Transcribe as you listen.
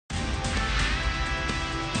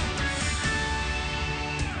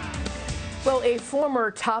Well, a former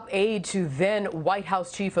top aide to then White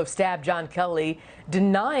House Chief of Staff John Kelly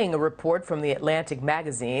denying a report from the Atlantic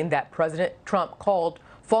magazine that President Trump called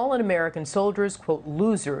fallen American soldiers, quote,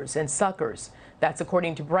 losers and suckers. That's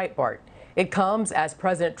according to Breitbart. It comes as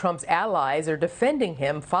President Trump's allies are defending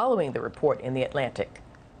him following the report in the Atlantic.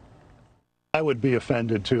 I would be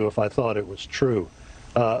offended, too, if I thought it was true.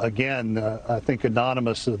 I think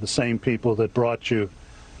anonymous are the same people that brought you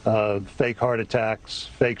fake heart attacks,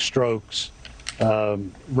 fake strokes,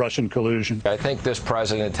 Russian collusion. I think this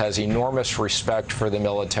president has enormous respect for the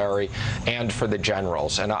military and for the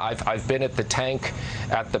generals. And I've been at the tank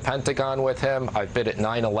at the Pentagon with him. I've been at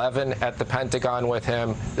 9/11 at the Pentagon with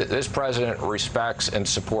him. This president respects and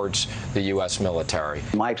supports the U.S. military.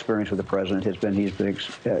 My experience with the president has been he's been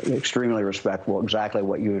extremely respectful, exactly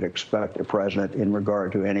what you would expect a president in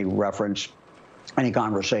regard to any reference, any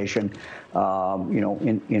conversation,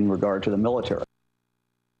 in regard to the military.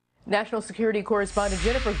 National security correspondent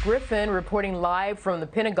Jennifer Griffin reporting live from the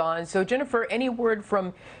Pentagon. So, Jennifer, any word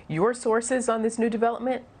from your sources on this new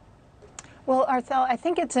development? Well, Arthel, I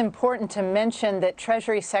think it's important to mention that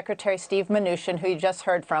Treasury Secretary Steve Mnuchin, who you just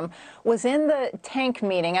heard from, was in the tank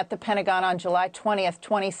meeting at the Pentagon on July 20th,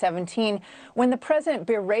 2017, when the president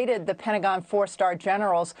berated the Pentagon four-star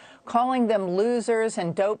generals, calling them losers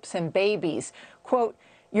and dopes and babies. Quote,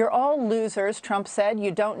 "You're all losers," Trump said. "You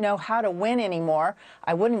don't know how to win anymore.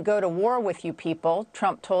 I wouldn't go to war with you people,"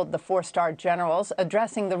 Trump told the four-star generals.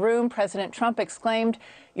 Addressing the room, President Trump exclaimed,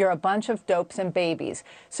 "You're a bunch of dopes and babies."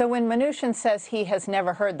 So when Mnuchin says he has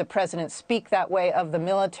never heard the president speak that way of the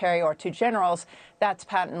military or to generals, that's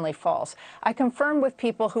patently false. I confirmed with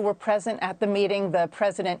people who were present at the meeting the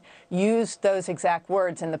president used those exact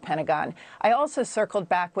words in the Pentagon. I also circled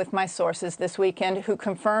back with my sources this weekend who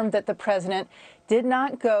confirmed that the president did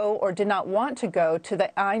not go or did not want to go to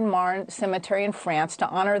the Ain Marne cemetery in France to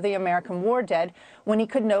honor the American war dead when he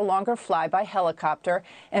could no longer fly by helicopter,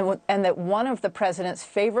 and that one of the president's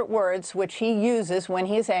favorite words, which he uses when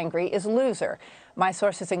he is angry, is loser. My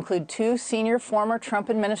sources include two senior former Trump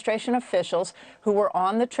administration officials who were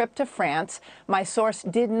on the trip to France. My source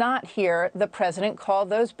did not hear the president call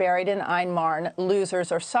those buried in Ain Marne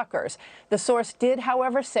losers or suckers. The source did,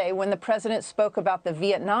 however, say when the president spoke about the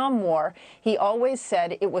Vietnam War, he always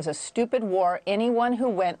said it was a stupid war. Anyone who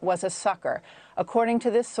went was a sucker. According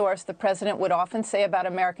to this source, the president would often say about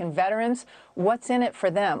American veterans, "What's in it for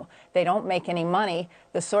them? They don't make any money."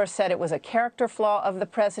 The source said it was a character flaw of the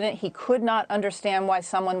president. He could not understand why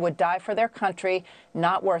someone would die for their country,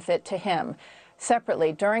 not worth it to him.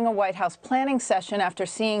 Separately, during a White House planning session after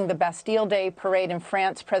seeing the Bastille Day parade in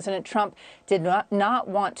France, President Trump did not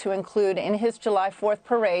want to include in his July 4th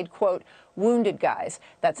parade, quote, "wounded guys."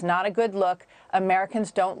 That's not a good look.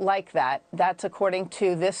 Americans don't like that. That's according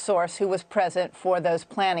to this source who was present for those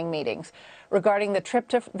planning meetings. Regarding the trip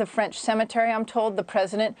to the French cemetery, I'm told the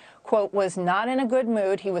president, quote, was not in a good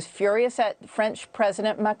mood. He was furious at French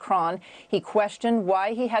President Macron. He questioned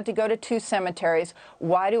why he had to go to two cemeteries.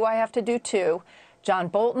 "Why do I have to do two?" John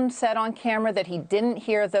Bolton said on camera that he didn't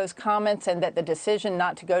hear those comments and that the decision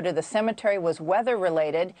not to go to the cemetery was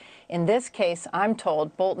weather-related. In this case, I'm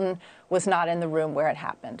told Bolton was not in the room where it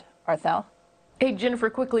happened. Arthel? Hey, Jennifer,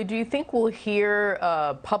 quickly, do you think we'll hear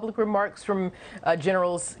public remarks from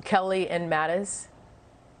Generals Kelly and Mattis?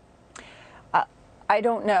 I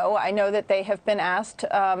don't know. I know that they have been asked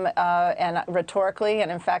and rhetorically,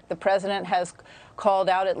 and in fact, the president has called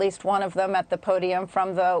out at least one of them at the podium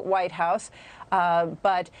from the White House.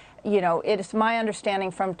 But, you know, it is my understanding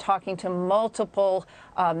from talking to multiple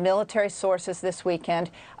military sources this weekend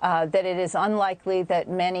that it is unlikely that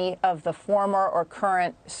many of the former or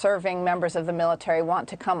current serving members of the military want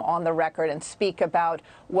to come on the record and speak about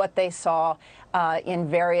what they saw in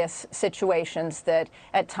various situations that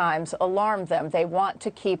at times alarmed them. They want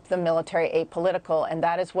to keep the military apolitical, and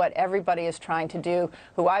that is what everybody is trying to do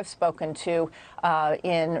who I've spoken to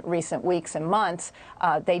in recent weeks and months.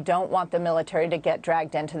 They don't want the military to get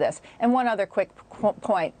dragged into this. And one other quick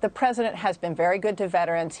point. The president has been very good to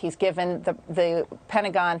veterans. He's given the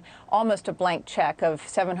Pentagon almost a blank check of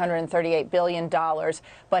 $738 billion,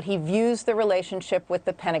 but he views the relationship with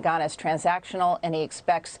the Pentagon as transactional, and he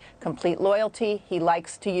expects complete loyalty. He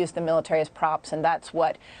likes to use the military as props, and that's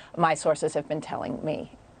what my sources have been telling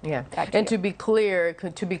me. Yeah, and to be clear,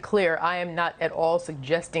 I am not at all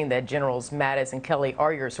suggesting that Generals Mattis and Kelly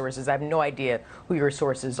are your sources. I have no idea who your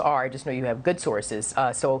sources are. I just know you have good sources.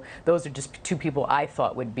 So those are just two people I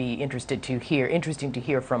thought would be interesting to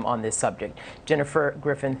hear from on this subject. Jennifer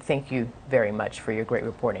Griffin, thank you very much for your great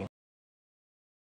reporting.